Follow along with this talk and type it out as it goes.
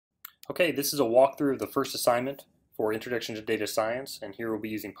Okay, this is a walkthrough of the first assignment for Introduction to Data Science, and here we'll be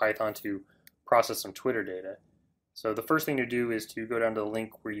using Python to process some Twitter data. So the first thing to do is to go down to the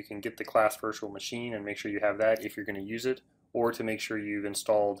link where you can get the class virtual machine and make sure you have that if you're going to use it, or to make sure you've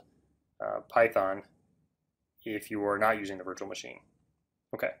installed Python if you are not using the virtual machine.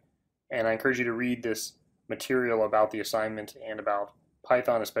 Okay, and I encourage you to read this material about the assignment and about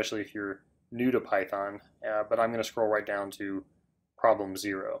Python, especially if you're new to Python, but I'm going to scroll right down to problem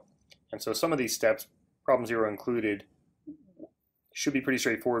 0. And so some of these steps, problem 0 included, should be pretty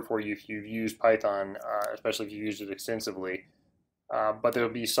straightforward for you if you've used Python, especially if you've used it extensively. But there'll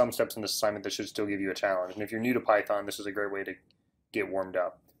be some steps in this assignment that should still give you a challenge. And if you're new to Python, this is a great way to get warmed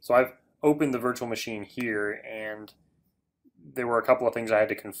up. So I've opened the virtual machine here, and there were a couple of things I had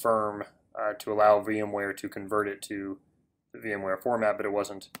to confirm to allow VMware to convert it to the VMware format, but it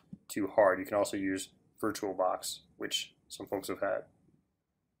wasn't too hard. You can also use VirtualBox, which some folks have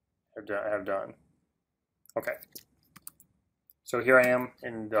done. Okay. So here I am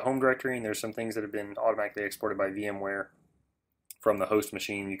in the home directory, and there's some things that have been automatically exported by VMware from the host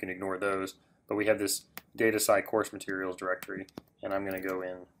machine. You can ignore those. But we have this DataSci course materials directory, and I'm going to go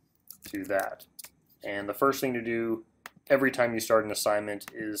in to that. And the first thing to do every time you start an assignment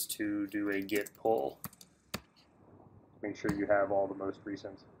is to do a git pull. Make sure you have all the most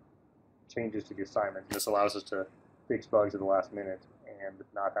recent changes to the assignment. This allows us to fix bugs at the last minute and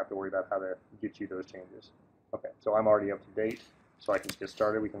not have to worry about how to get you those changes. Okay, so I'm already up to date, so I can just get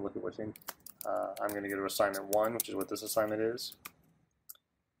started. We can look at what's in. I'm going to go to assignment 1, which is what this assignment is.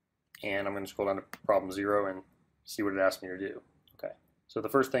 And I'm going to scroll down to problem 0 and see what it asks me to do. Okay, so the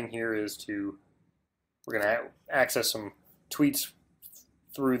first thing here is we're going to access some tweets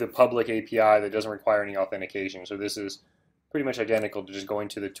through the public API that doesn't require any authentication. So this is pretty much identical to just going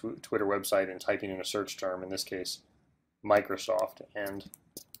to the Twitter website and typing in a search term, in this case, Microsoft. And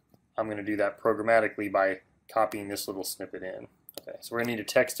I'm going to do that programmatically by copying this little snippet in. Okay, so we're going to need a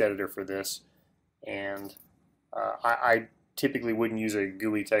text editor for this, and I typically wouldn't use a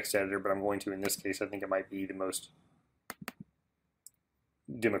GUI text editor, but I'm going to in this case. I think it might be the most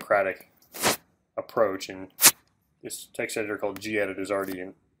democratic approach, and this text editor called gedit is already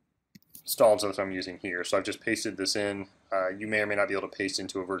installed, so that's what I'm using here. So I've just pasted this in. You may or may not be able to paste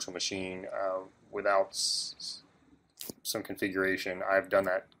into a virtual machine without some configuration. I've done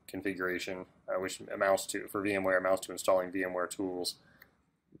that configuration, which amounts to, for VMware, amounts to installing VMware tools.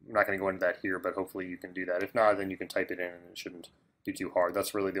 I'm not going to go into that here, but hopefully you can do that. If not, then you can type it in, and it shouldn't be too hard.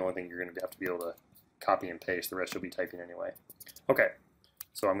 That's really the only thing you're going to have to be able to copy and paste. The rest you'll be typing anyway. Okay,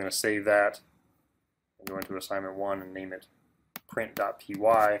 so I'm going to save that and go into assignment 1 and name it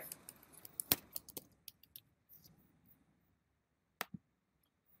print.py.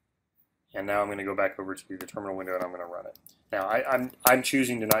 And now I'm going to go back over to the terminal window and I'm going to run it. Now I'm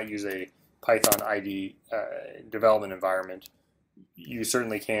choosing to not use a Python ID development environment. You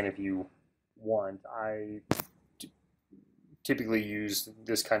certainly can if you want. I typically use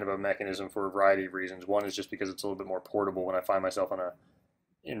this kind of a mechanism for a variety of reasons. One is just because it's a little bit more portable when I find myself in an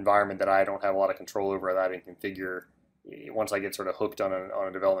environment that I don't have a lot of control over, that I can configure. Once I get sort of hooked on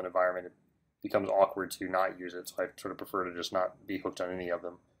a development environment, it becomes awkward to not use it. So I sort of prefer to just not be hooked on any of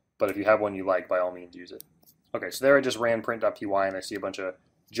them. But if you have one you like, by all means use it. Okay, so there I just ran print.py and I see a bunch of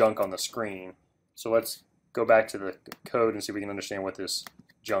junk on the screen. So let's go back to the code and see if we can understand what this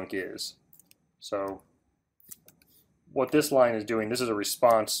junk is. So what this line is doing, this is a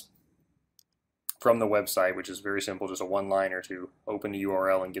response from the website, which is very simple, just a one-liner to open the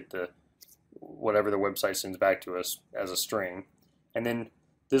URL and get the whatever the website sends back to us as a string. And then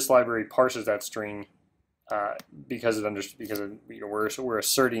this library parses that string because we're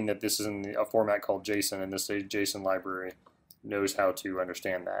asserting that this is in a format called JSON, and this JSON library knows how to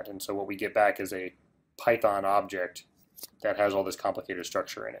understand that. And so what we get back is a Python object that has all this complicated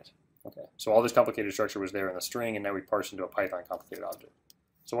structure in it. Okay, so all this complicated structure was there in the string, and now we parse into a Python complicated object.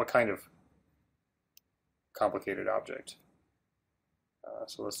 So what kind of complicated object?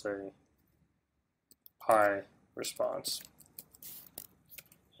 So let's say Py response,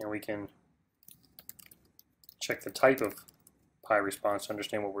 and we can check the type of Py response to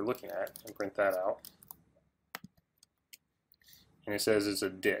understand what we're looking at and print that out. And it says it's a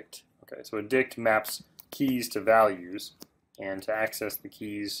dict. Okay, so a dict maps keys to values, and to access the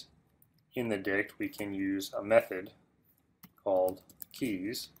keys in the dict we can use a method called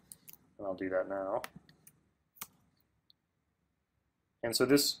keys, and I'll do that now. And so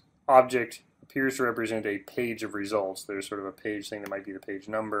this object appears to represent a page of results. There's sort of a page thing that might be the page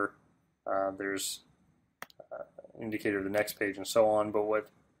number. There's indicator of the next page and so on, but what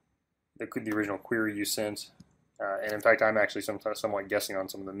the original query you sent And in fact, I'm actually somewhat guessing on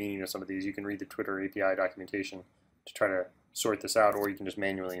some of the meaning of some of these. You can read the Twitter API documentation to try to sort this out, or you can just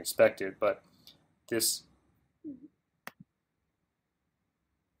manually inspect it. But this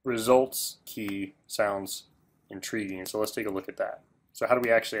results key sounds intriguing, so let's take a look at that. So how do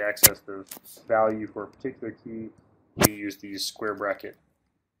we actually access the value for a particular key? We use these square bracket,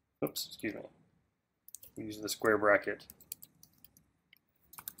 we use the square bracket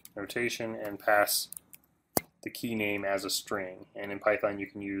notation and pass the key name as a string. And in Python you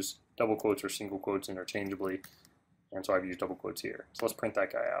can use double quotes or single quotes interchangeably, and so I've used double quotes here. So let's print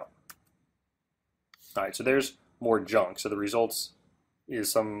that guy out. Alright, so there's more junk. So the results is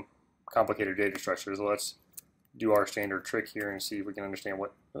some complicated data structure. So let's do our standard trick here and see if we can understand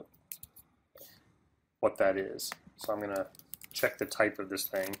what that is. So I'm going to check the type of this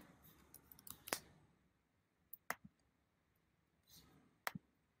thing.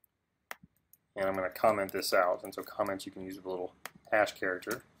 And I'm going to comment this out. And so comments you can use with a little hash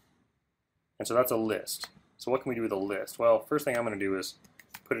character. And so that's a list. So what can we do with a list? Well, first thing I'm going to do is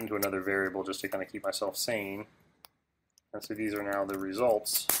put it into another variable just to kind of keep myself sane. And so these are now the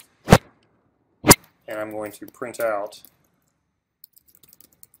results. And I'm going to print out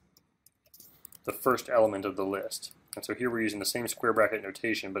the first element of the list. And so here we're using the same square bracket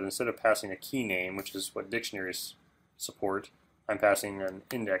notation, but instead of passing a key name, which is what dictionaries support, I'm passing an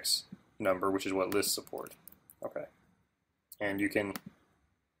index number, which is what lists support. Okay. And you can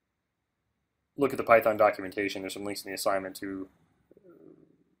look at the Python documentation. There's some links in the assignment to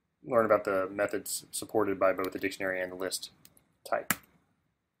learn about the methods supported by both the dictionary and the list type.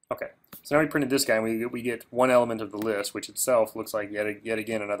 Okay, so now we printed this guy, and we get one element of the list, which itself looks like yet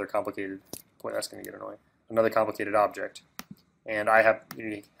again another complicated, boy, that's going to get annoying, another complicated object. And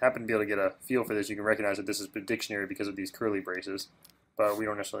you happen to be able to get a feel for this. You can recognize that this is a dictionary because of these curly braces, but we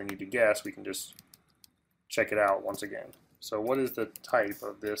don't necessarily need to guess. We can just check it out once again. So what is the type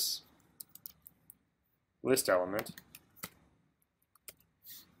of this list element?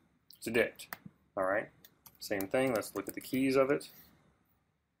 It's a dict. All right, same thing. Let's look at the keys of it.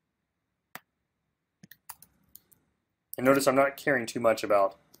 And notice I'm not caring too much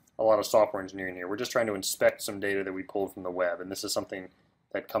about a lot of software engineering here. We're just trying to inspect some data that we pulled from the web. And this is something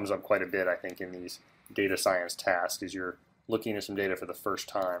that comes up quite a bit, I think, in these data science tasks, is you're looking at some data for the first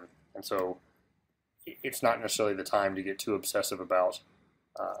time. And so it's not necessarily the time to get too obsessive about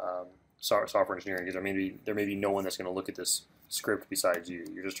software engineering, because there may be no one that's going to look at this script besides you.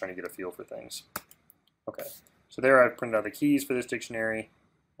 You're just trying to get a feel for things. Okay, so there I've printed out the keys for this dictionary,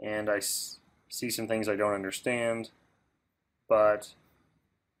 and I see some things I don't understand, but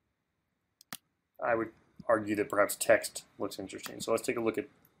I would argue that perhaps text looks interesting. So let's take a look at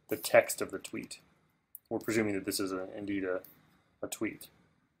the text of the tweet. We're presuming that this is indeed a tweet.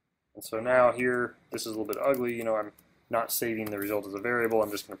 And so now here, this is a little bit ugly. You know, I'm not saving the result as a variable.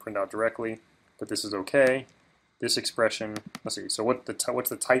 I'm just going to print out directly, but this is okay. This expression, let's see, so what's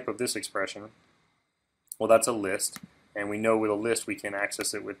the type of this expression? Well, that's a list, and we know with a list we can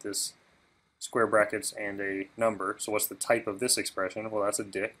access it with this square brackets and a number. So what's the type of this expression? Well, that's a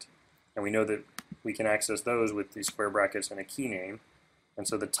dict, and we know that we can access those with these square brackets and a key name. And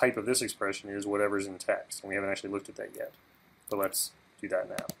so the type of this expression is whatever's in text, and we haven't actually looked at that yet. So let's do that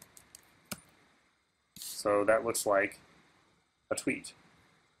now. So that looks like a tweet.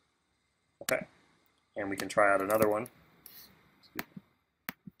 Okay. And we can try out another one.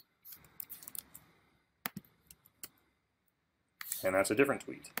 And that's a different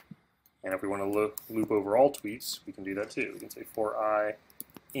tweet. And if we want to loop over all tweets, we can do that too. We can say for I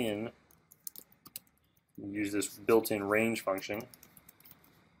in, use this built-in range function.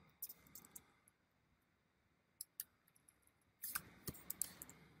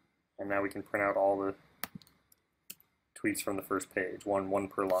 And now we can print out all the tweets from the first page, one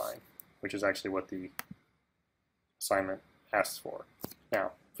per line, which is actually what the assignment asks for.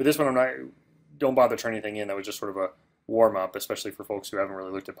 Now, for this one, don't bother turning anything in. That was just sort of a warm-up, especially for folks who haven't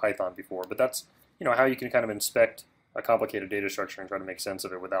really looked at Python before. But that's, you know, how you can kind of inspect a complicated data structure and try to make sense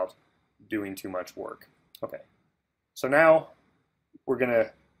of it without doing too much work. Okay, so now we're going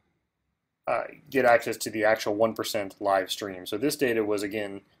to get access to the actual 1% live stream. So this data was,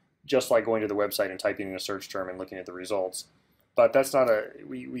 again, just like going to the website and typing in a search term and looking at the results. But that's not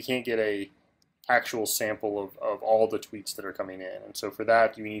we can't get a actual sample of all the tweets that are coming in. And so for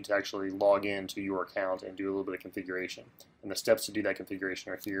that, you need to actually log in to your account and do a little bit of configuration. And the steps to do that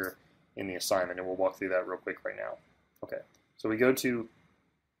configuration are here in the assignment, and we'll walk through that real quick right now. Okay, so we go to,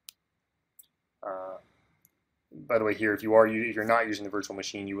 by the way, here, if you're not using the virtual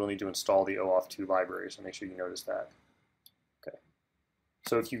machine, you will need to install the OAuth2 library, so make sure you notice that. Okay,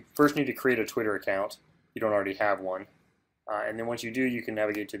 so if you first need to create a Twitter account, you don't already have one. And then once you do, you can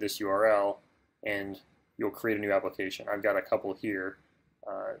navigate to this URL and you'll create a new application. I've got a couple here.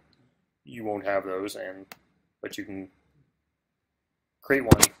 You won't have those, but you can create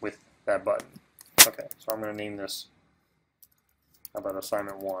one with that button. Okay, so I'm going to name this, how about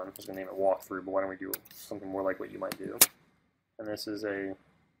assignment 1? I was going to name it walkthrough, but why don't we do something more like what you might do? And this is a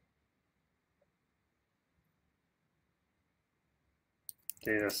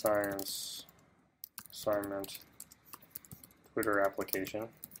data science assignment Twitter application.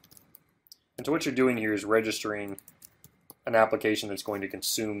 And so what you're doing here is registering an application that's going to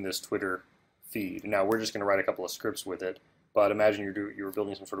consume this Twitter feed. Now we're just going to write a couple of scripts with it, but imagine you were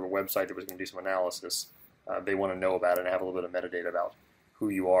building some sort of a website that was going to do some analysis. They want to know about it and have a little bit of metadata about who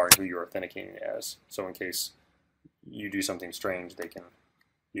you are and who you're authenticating as. So in case you do something strange, they can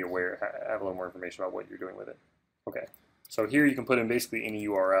be aware, have a little more information about what you're doing with it. Okay, so here you can put in basically any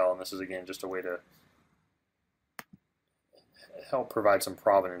URL, and this is again just a way to help provide some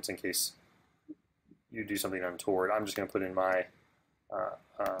provenance in case you do something untoward. I'm just going to put in my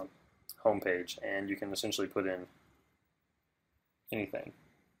home page, and you can essentially put in anything.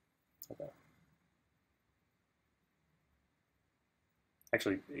 Okay.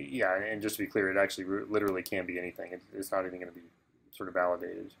 Actually, yeah, and just to be clear, it actually literally can be anything. It's not even going to be sort of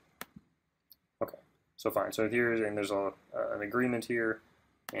validated. Okay, so fine. So there's an agreement here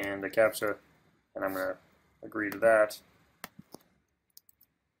and a CAPTCHA, and I'm going to agree to that.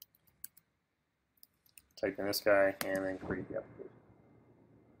 Type in this guy and then create the application.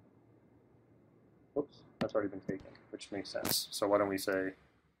 Oops, that's already been taken, which makes sense. So why don't we say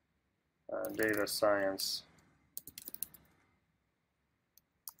data science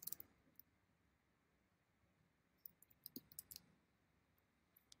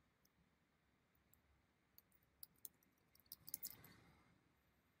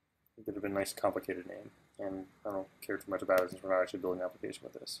It would have been a nice complicated name, and I don't care too much about it since we're not actually building an application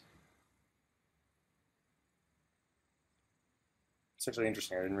with this. It's actually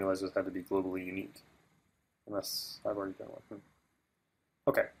interesting. I didn't realize this had to be globally unique, unless I've already done one.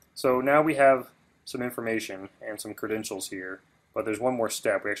 Okay, so now we have some information and some credentials here, but there's one more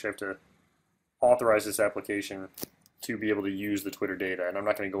step. We actually have to authorize this application to be able to use the Twitter data, and I'm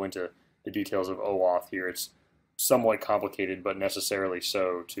not going to go into the details of OAuth here. It's somewhat complicated, but necessarily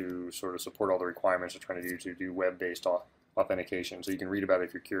so to sort of support all the requirements we're trying to do web-based authentication. So you can read about it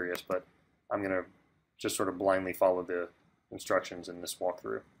if you're curious, but I'm going to just sort of blindly follow the instructions in this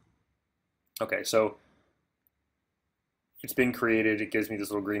walkthrough. Okay, so it's been created. It gives me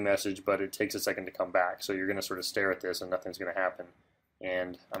this little green message, but it takes a second to come back. So you're going to sort of stare at this and nothing's going to happen.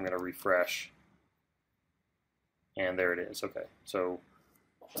 And I'm going to refresh. And there it is. Okay, so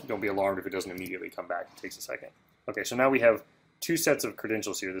don't be alarmed if it doesn't immediately come back. It takes a second. Okay, so now we have two sets of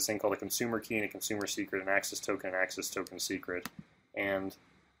credentials here, this thing called a consumer key and a consumer secret, an access token secret. And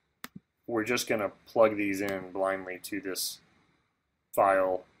we're just going to plug these in blindly to this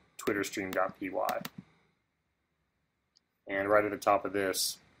file, twitterstream.py. And right at the top of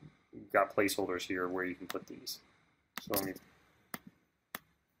this, you've got placeholders here where you can put these. So let me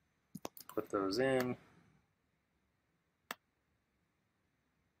put those in.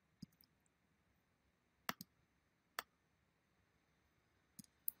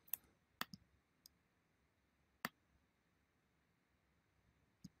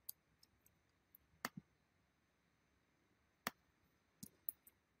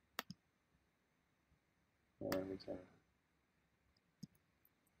 And we can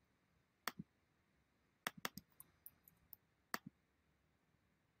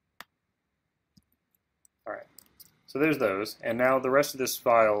all right, so there's those, and now the rest of this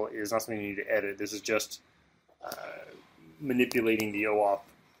file is not something you need to edit. This is just manipulating the OAuth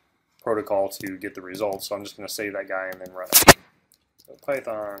protocol to get the results. So I'm just going to save that guy and then run it. So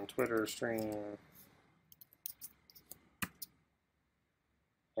Python Twitter stream,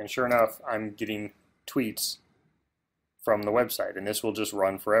 and sure enough, I'm getting tweets from the website, and this will just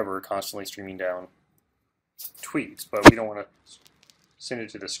run forever, constantly streaming down tweets. But we don't want to send it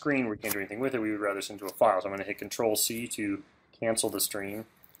to the screen. We can't do anything with it. We would rather send it to a file. So I'm going to hit Control-C to cancel the stream,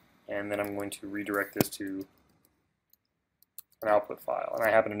 and then I'm going to redirect this to an output file. And I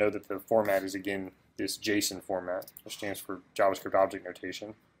happen to know that the format is, again, this JSON format, which stands for JavaScript Object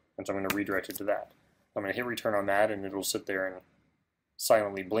Notation, and so I'm going to redirect it to that. I'm going to hit return on that, and it'll sit there and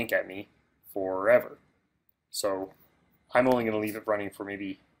silently blink at me forever. So I'm only going to leave it running for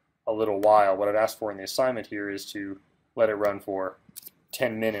maybe a little while. What I've asked for in the assignment here is to let it run for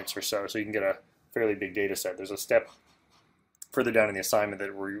 10 minutes or so you can get a fairly big data set. There's a step further down in the assignment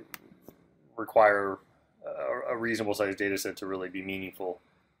that require a reasonable sized data set to really be meaningful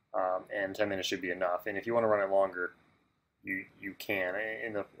and 10 minutes should be enough. And if you want to run it longer, you can.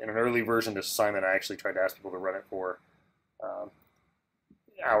 In an early version of this assignment, I actually tried to ask people to run it for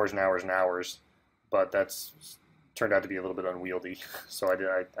hours and hours and hours, but that's turned out to be a little bit unwieldy. So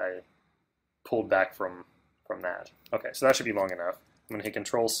I pulled back from that. Okay, so that should be long enough. I'm going to hit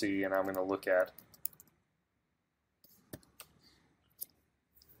Control C, and I'm going to look at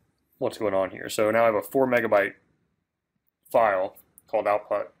what's going on here. So now I have a 4 megabyte file called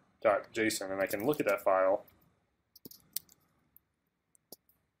output.json, and I can look at that file.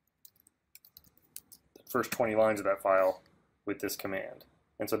 The first 20 lines of that file with this command.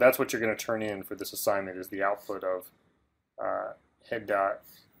 And so that's what you're going to turn in for this assignment, is the output of head dot,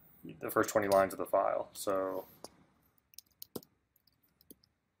 the first 20 lines of the file. So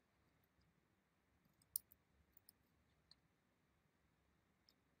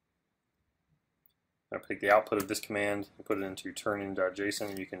I'm going to take the output of this command and put it into turnin.json,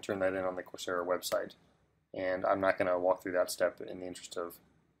 and you can turn that in on the Coursera website. And I'm not going to walk through that step in the interest of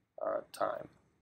time.